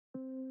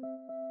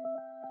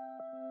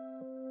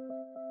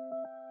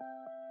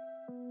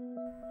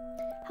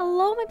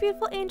Hello, my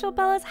beautiful angel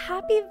bellas.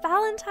 Happy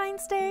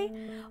Valentine's Day.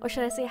 Or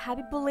should I say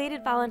happy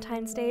belated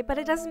Valentine's Day, but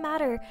it doesn't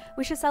matter.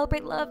 We should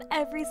celebrate love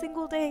every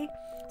single day.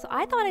 So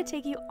I thought I'd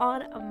take you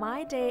on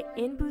my day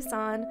in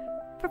Busan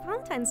for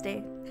Valentine's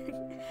Day.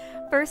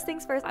 First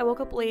things first, I woke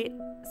up late,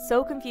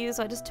 so confused,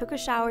 so I just took a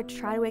shower to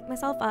try to wake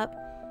myself up.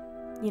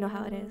 You know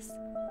how it is.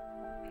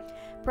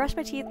 Brushed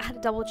my teeth, I had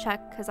to double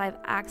check because I've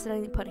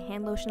accidentally put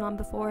hand lotion on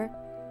before.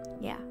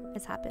 Yeah,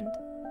 it's happened.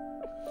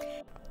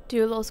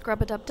 Do a little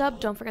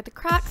scrub-a-dub-dub, don't forget the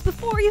cracks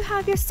before you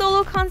have your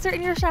solo concert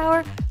in your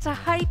shower to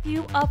hype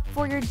you up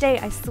for your day.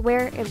 I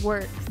swear it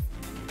works.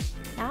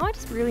 Now I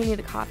just really need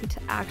a coffee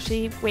to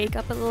actually wake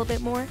up a little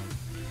bit more.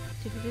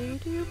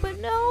 But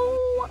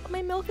no,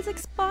 my milk is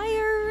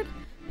expired.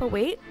 But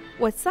wait,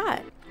 what's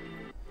that?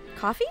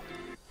 Coffee?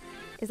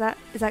 Is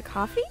that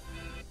coffee?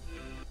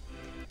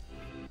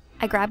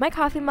 I grabbed my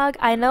coffee mug.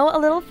 I know, a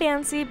little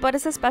fancy, but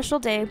it's a special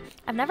day.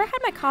 I've never had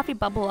my coffee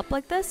bubble up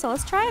like this, so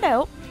let's try it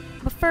out.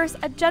 But first,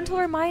 a gentle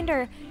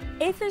reminder,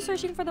 if you're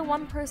searching for the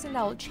one person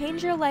that will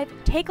change your life,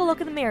 take a look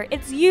in the mirror.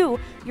 It's you.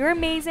 You're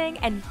amazing,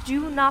 and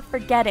do not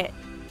forget it.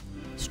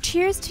 So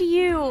cheers to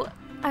you.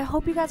 I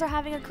hope you guys are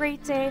having a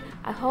great day.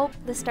 I hope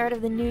the start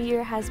of the new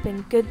year has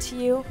been good to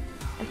you.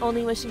 I'm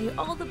only wishing you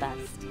all the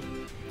best.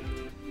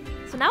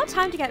 So now it's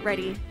time to get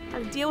ready. I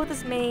have to deal with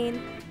this mane,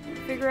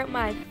 figure out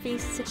my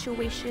face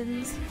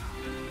situations.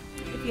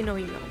 If you know,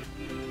 you know.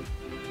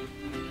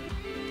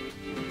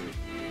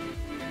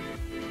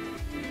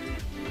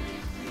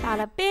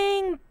 Bada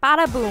bing,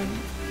 bada boom.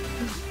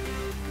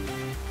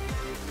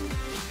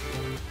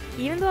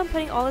 Even though I'm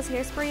putting all this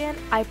hairspray in,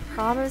 I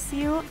promise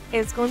you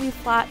it's going to be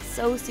flat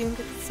so soon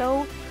because it's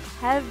so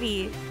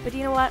heavy. But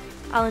you know what?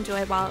 I'll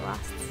enjoy it while it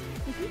lasts.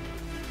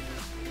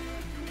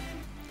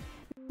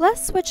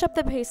 Let's switch up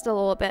the pace a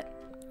little bit.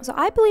 So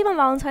I believe on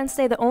Valentine's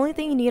Day the only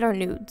thing you need are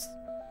nudes.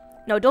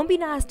 No, don't be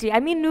nasty. I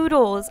mean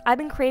noodles. I've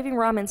been craving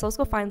ramen, so let's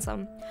go find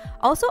some.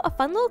 Also, a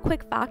fun little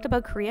quick fact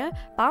about Korea.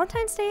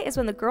 Valentine's Day is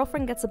when the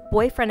girlfriend gets a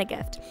boyfriend a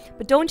gift.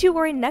 But don't you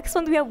worry, next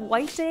month we have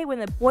White Day when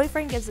the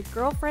boyfriend gives the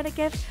girlfriend a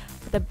gift.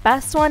 But the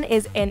best one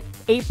is in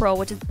April,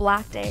 which is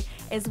Black Day,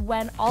 is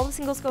when all the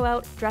singles go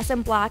out, dress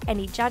in black, and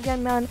eat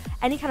jjajangmyeon,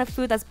 any kind of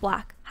food that's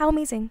black. How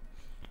amazing.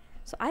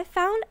 So I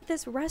found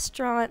this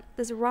restaurant,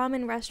 this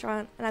ramen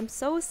restaurant, and I'm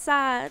so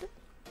sad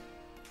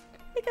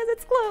because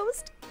it's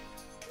closed.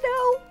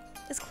 No.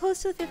 It's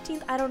close to the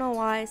 15th, I don't know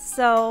why.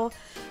 So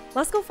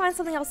let's go find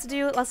something else to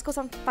do. Let's go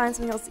find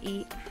something else to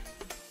eat.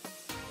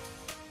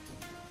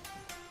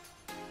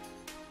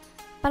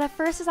 But at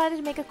first decided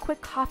to make a quick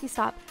coffee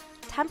stop.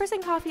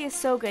 10% coffee is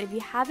so good. If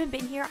you haven't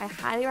been here, I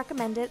highly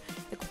recommend it.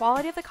 The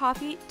quality of the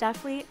coffee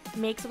definitely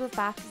makes up the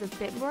fact it's a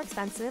bit more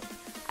expensive.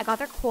 I got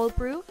their cold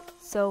brew,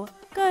 so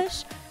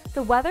gush.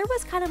 The weather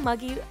was kind of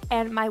muggy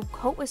and my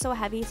coat was so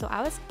heavy, so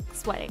I was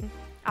sweating.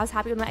 I was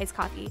happy with my iced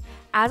coffee.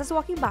 As I was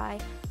walking by,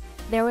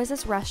 there was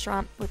this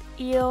restaurant with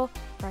eel,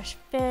 fresh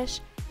fish.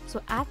 So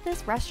at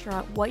this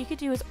restaurant, what you could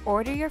do is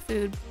order your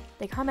food.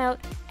 They come out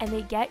and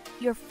they get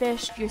your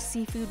fish, your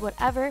seafood,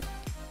 whatever,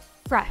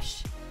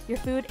 fresh. Your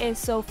food is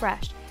so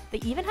fresh. They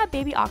even have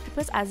baby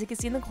octopus, as you can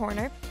see in the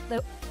corner.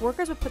 The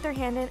workers would put their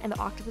hand in and the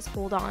octopus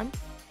hold on.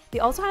 They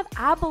also have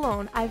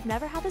abalone. I've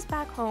never had this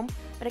back home,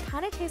 but it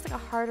kind of tastes like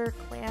a harder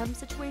clam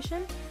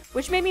situation,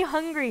 which made me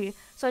hungry.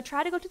 So I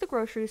tried to go to the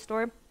grocery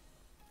store.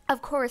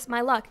 Of course,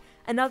 my luck,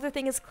 another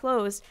thing is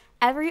closed.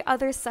 Every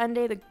other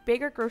Sunday, the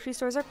bigger grocery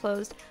stores are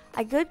closed.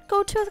 I could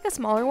go to like a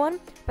smaller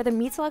one, but the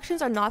meat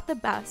selections are not the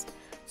best.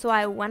 So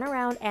I went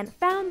around and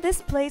found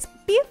this place,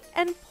 beef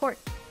and pork.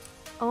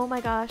 Oh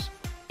my gosh,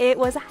 it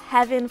was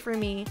heaven for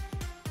me.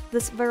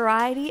 This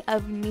variety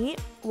of meat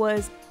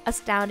was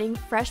astounding.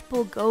 Fresh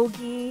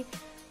bulgogi.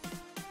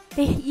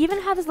 They even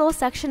have this little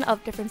section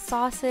of different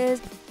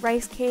sauces,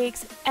 rice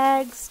cakes,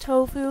 eggs,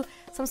 tofu,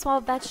 some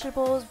small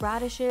vegetables,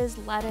 radishes,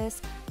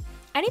 lettuce.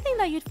 Anything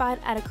that you'd find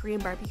at a Korean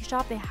barbecue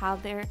shop, they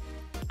have there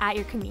at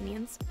your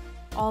convenience.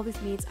 All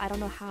these meats, I don't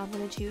know how I'm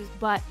gonna choose,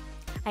 but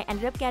I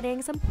ended up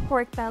getting some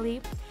pork belly.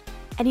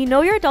 And you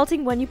know you're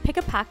adulting when you pick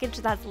a package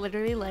that's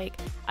literally like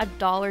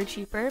 $1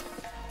 cheaper.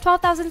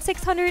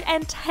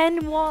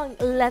 12,610 won.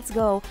 Let's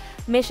go.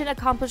 Mission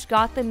accomplished,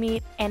 got the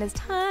meat, and it's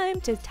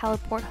time to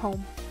teleport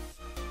home.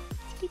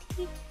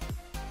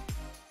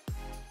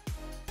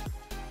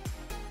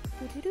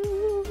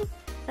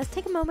 Let's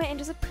take a moment and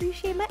just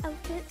appreciate my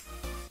outfit.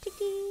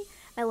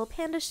 My little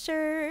panda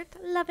shirt,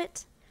 love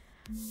it.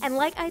 And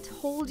like I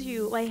told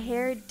you, my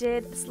hair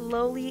did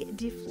slowly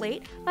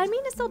deflate, but I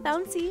mean it's still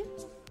bouncy.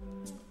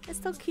 It's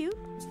still cute.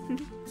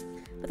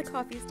 But the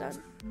coffee's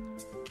done.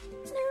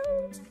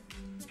 No.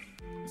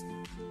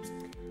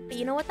 But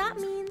you know what that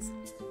means?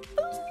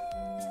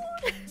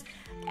 Food!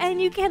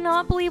 And you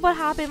cannot believe what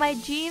happened. My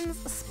jeans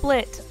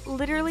split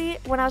literally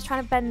when I was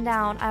trying to bend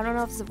down. I don't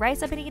know if it's the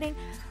rice I've been eating,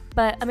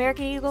 but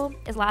American Eagle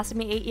has lasted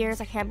me 8 years.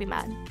 I can't be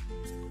mad.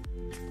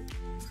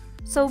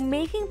 So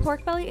making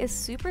pork belly is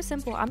super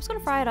simple. I'm just gonna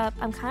fry it up.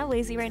 I'm kind of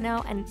lazy right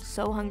now and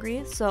so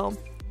hungry. So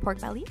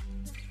pork belly,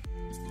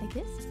 like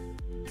this.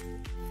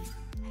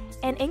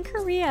 And in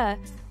Korea,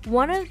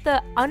 one of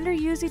the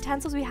underused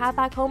utensils we have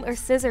back home are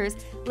scissors.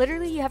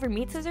 Literally, you have your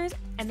meat scissors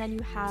and then you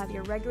have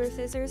your regular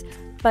scissors.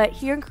 But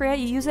here in Korea,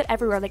 you use it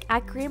everywhere. Like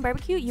at Korean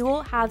barbecue, you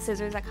will have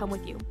scissors that come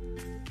with you.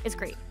 It's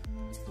great.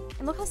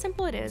 And look how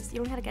simple it is. You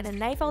don't have to get a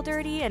knife all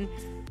dirty and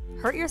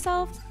hurt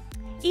yourself.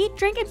 Eat,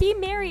 drink, and be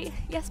merry.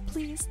 Yes,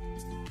 please.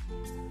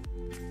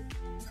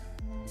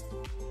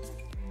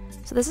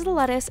 So this is the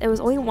lettuce. It was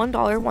only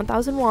 $1,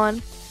 1,000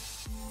 won.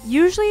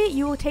 Usually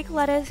you will take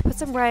lettuce, put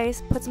some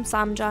rice, put some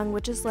samjang,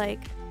 which is like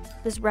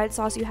this red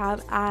sauce you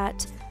have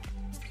at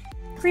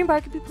Korean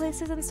barbecue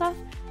places and stuff.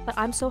 But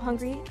I'm so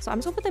hungry, so I'm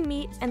just gonna put the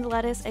meat and the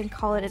lettuce and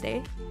call it a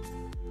day.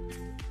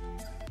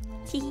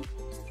 Teehee.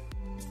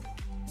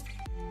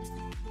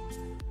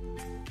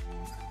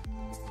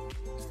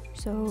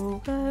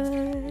 So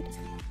good.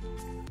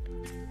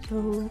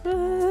 So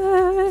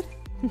good.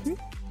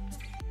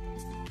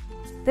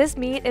 This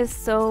meat is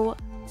so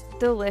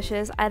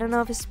delicious. I don't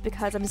know if it's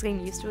because I'm just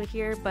getting used to it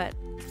here, but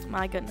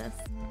my goodness.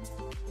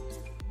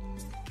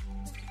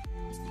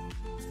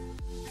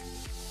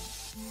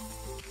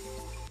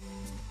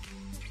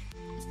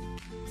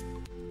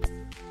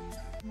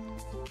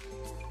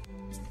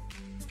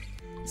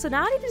 So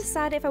now I need to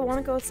decide if I want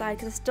to go outside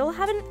because I still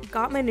haven't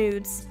got my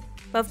nudes.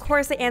 But of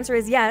course the answer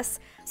is yes.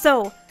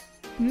 So,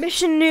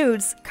 mission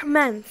nudes,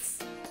 commence.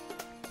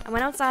 I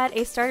went outside,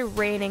 it started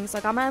raining, so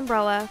I got my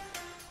umbrella.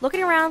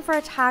 Looking around for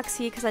a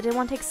taxi because I didn't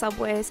want to take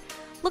subways.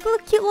 Look at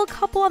the cute little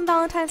couple on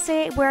Valentine's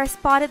Day where I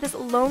spotted this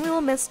lonely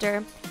little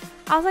mister.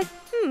 I was like,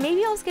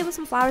 maybe I'll just give him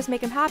some flowers to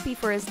make him happy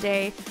for his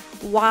day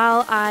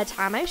while I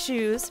tie my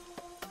shoes.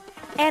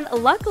 And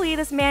luckily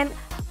this man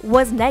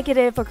was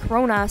negative for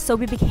corona, so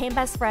we became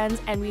best friends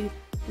and we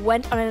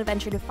went on an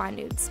adventure to find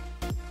nudes.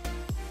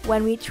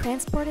 When we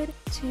transported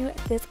to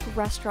this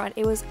restaurant,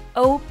 it was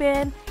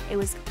open, it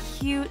was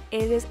cute,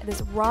 it is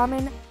this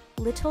ramen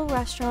little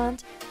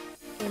restaurant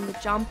in the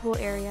Jompo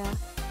area.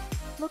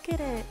 Look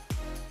at it.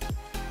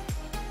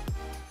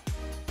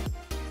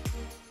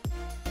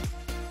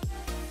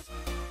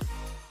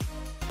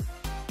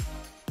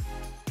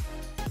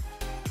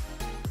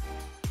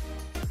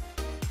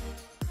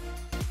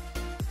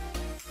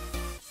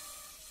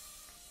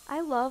 I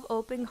love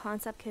open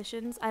concept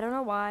kitchens. I don't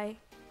know why.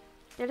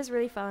 They're just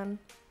really fun.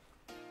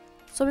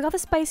 So we got the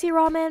spicy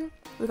ramen,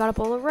 we got a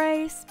bowl of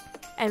rice,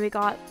 and we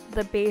got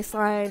the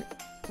baseline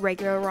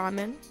regular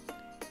ramen.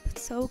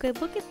 It's so good,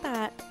 look at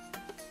that.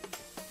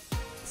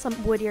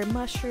 Some wood-ear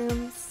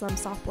mushrooms, some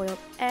soft-boiled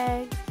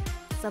eggs,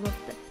 some of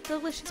the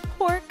delicious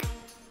pork.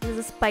 This is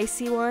a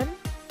spicy one.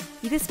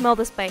 You can smell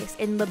the spice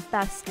in the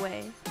best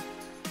way.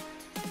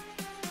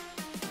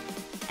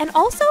 And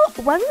also,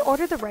 when we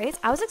ordered the rice,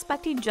 I was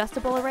expecting just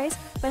a bowl of rice,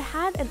 but it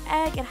had an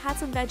egg, it had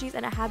some veggies,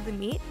 and it had the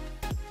meat.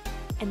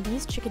 And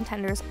these chicken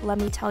tenders, let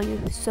me tell you,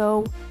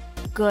 so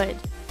good.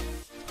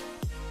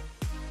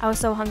 I was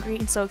so hungry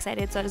and so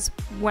excited, so I just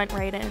went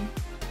right in.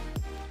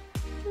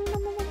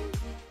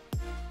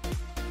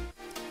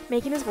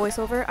 Making this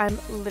voiceover, I'm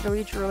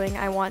literally drooling.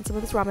 I want some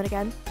of this ramen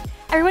again.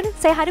 Everyone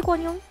say hi to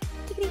Gwonyong.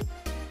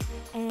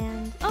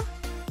 And, oh,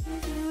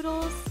 these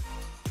noodles.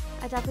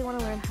 I definitely want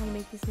to learn how to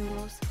make these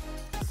noodles.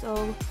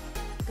 So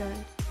good.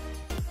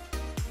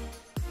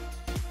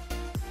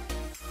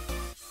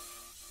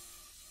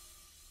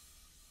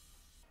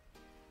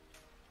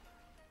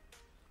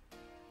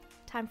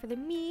 Time for the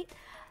meat.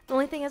 The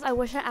only thing is I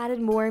wish I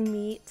added more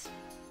meat.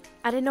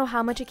 I didn't know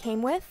how much it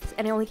came with,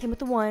 and it only came with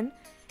the one.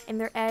 And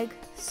their egg,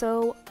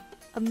 so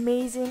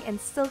amazing and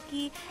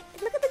silky.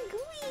 And look at the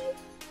gooey.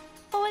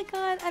 Oh my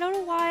god, I don't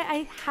know why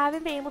I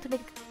haven't been able to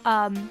make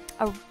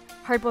a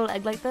hard-boiled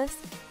egg like this.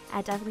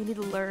 I definitely need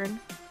to learn.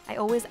 I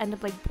always end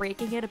up like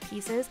breaking it to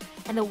pieces,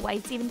 and the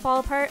whites even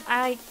fall apart.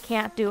 I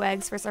can't do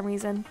eggs for some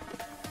reason.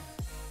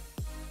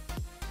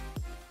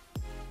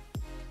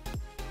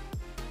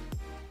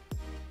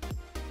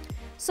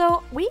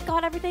 So we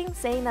got everything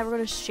saying that we're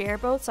going to share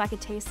both so I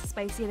could taste the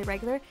spicy and the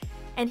regular.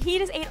 And he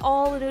just ate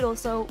all the noodles,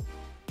 so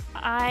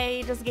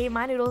I just gave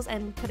my noodles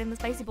and put in the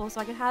spicy bowl so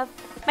I could have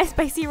my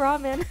spicy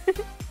ramen.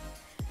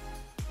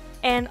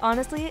 And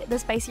honestly, the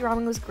spicy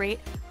ramen was great.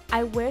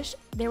 I wish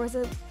there was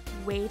a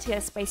way to get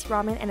a spicy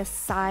ramen and a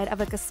side of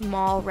like a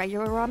small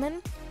regular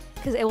ramen,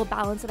 because it will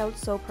balance it out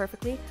so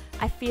perfectly.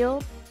 I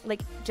feel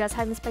like just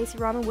having the spicy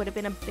ramen would have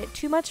been a bit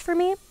too much for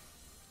me.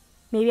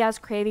 Maybe I was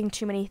craving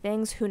too many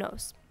things. Who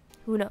knows?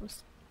 Who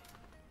knows?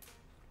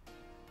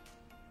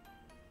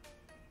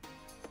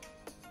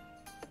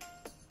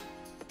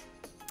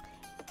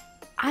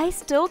 I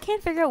still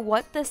can't figure out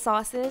what this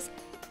sauce is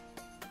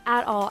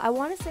at all. I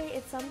want to say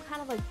it's some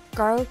kind of like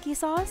garlicky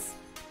sauce.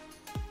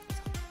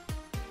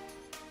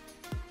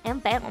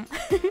 And bam!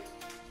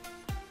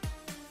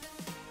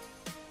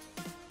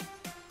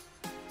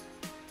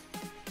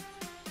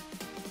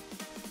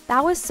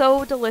 That was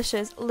so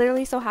delicious.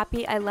 Literally so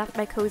happy I left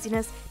my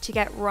coziness to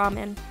get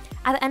ramen.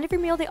 At the end of your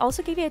meal, they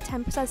also give you a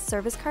 10%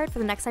 service card for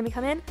the next time you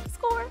come in.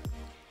 Score!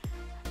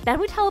 Then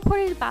we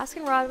teleported to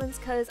Baskin Robbins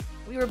because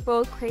we were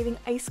both craving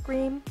ice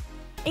cream.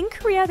 In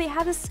Korea, they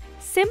have this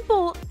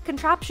simple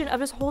contraption of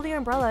just holding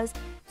umbrellas.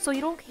 so you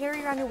don't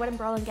carry around your wet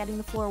umbrella and getting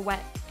the floor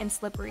wet and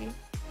slippery.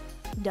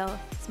 Duh,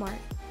 smart.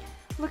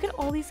 Look at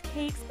all these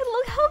cakes, and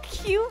look how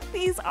cute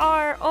these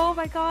are. Oh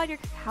my god, your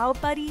cacao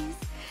buddies,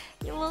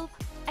 your little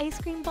ice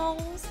cream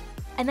balls.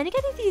 And then you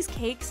get these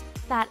cakes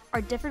that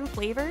are different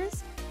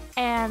flavors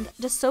and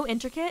just so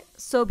intricate,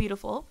 so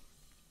beautiful.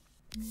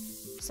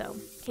 So,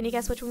 can you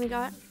guess which one we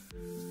got?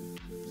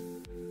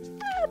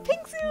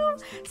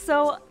 Pingsu!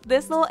 So,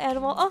 this little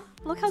animal, oh,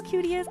 look how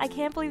cute he is. I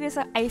can't believe there's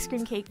an ice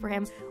cream cake for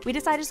him. We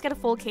decided to just get a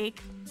full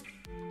cake.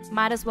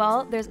 Might as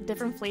well. There's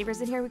different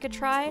flavors in here we could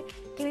try.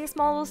 Getting a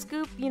small little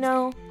scoop, you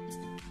know.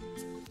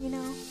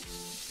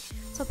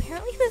 So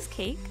apparently this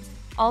cake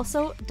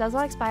also does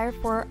not expire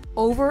for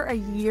over a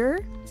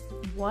year.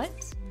 What?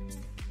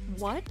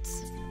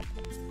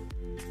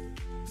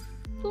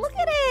 Look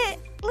at it!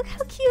 Look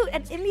how cute!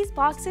 And in these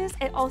boxes,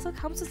 it also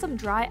comes with some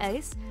dry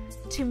ice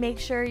to make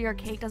sure your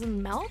cake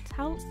doesn't melt.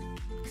 How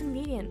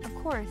convenient, of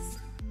course.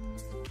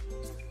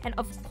 And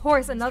of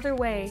course, another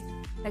way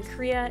that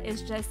Korea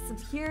is just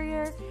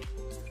superior.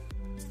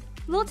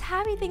 Little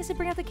tabby things to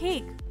bring out the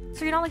cake,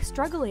 so you're not like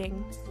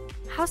struggling.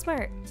 How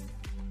smart.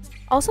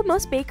 Also,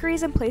 most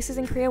bakeries and places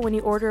in Korea, when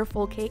you order a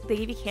full cake, they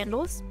give you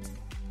candles.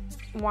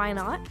 Why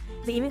not?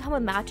 They even come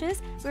with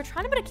matches. We were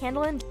trying to put a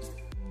candle in,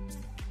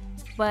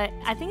 but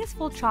I think it's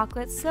full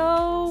chocolate,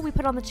 so we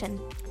put it on the chin.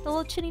 The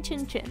little chinny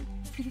chin chin.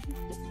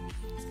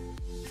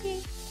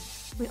 Yay.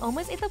 We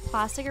almost ate the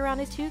plastic around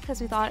it too because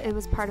we thought it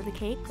was part of the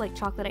cake, like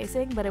chocolate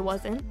icing, but it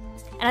wasn't.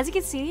 And as you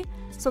can see,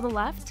 so the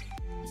left,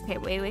 okay,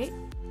 wait.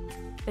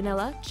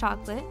 Vanilla,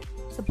 chocolate.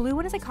 The blue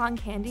one is like cotton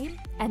candy,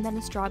 and then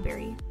a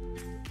strawberry.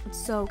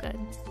 It's so good,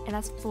 and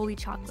that's fully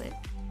chocolate.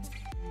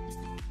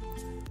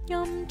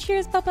 Yum,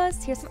 cheers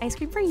bubbas. Here's some ice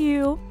cream for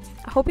you.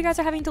 I hope you guys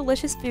are having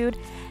delicious food.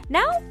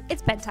 Now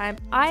it's bedtime.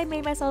 I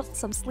made myself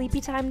some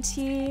sleepy time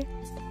tea.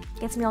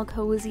 Gets me all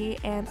cozy,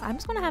 and I'm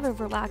just gonna have a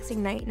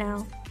relaxing night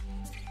now.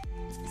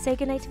 Say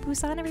goodnight to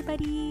Busan,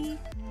 everybody.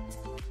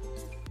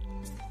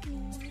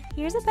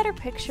 Here's a better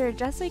picture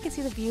just so you can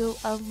see the view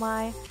of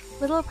my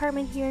little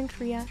apartment here in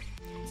Korea.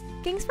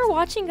 Thanks for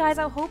watching, guys.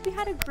 I hope you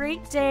had a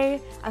great day.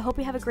 I hope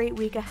you have a great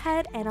week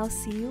ahead, and I'll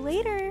see you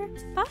later.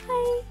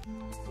 Bye!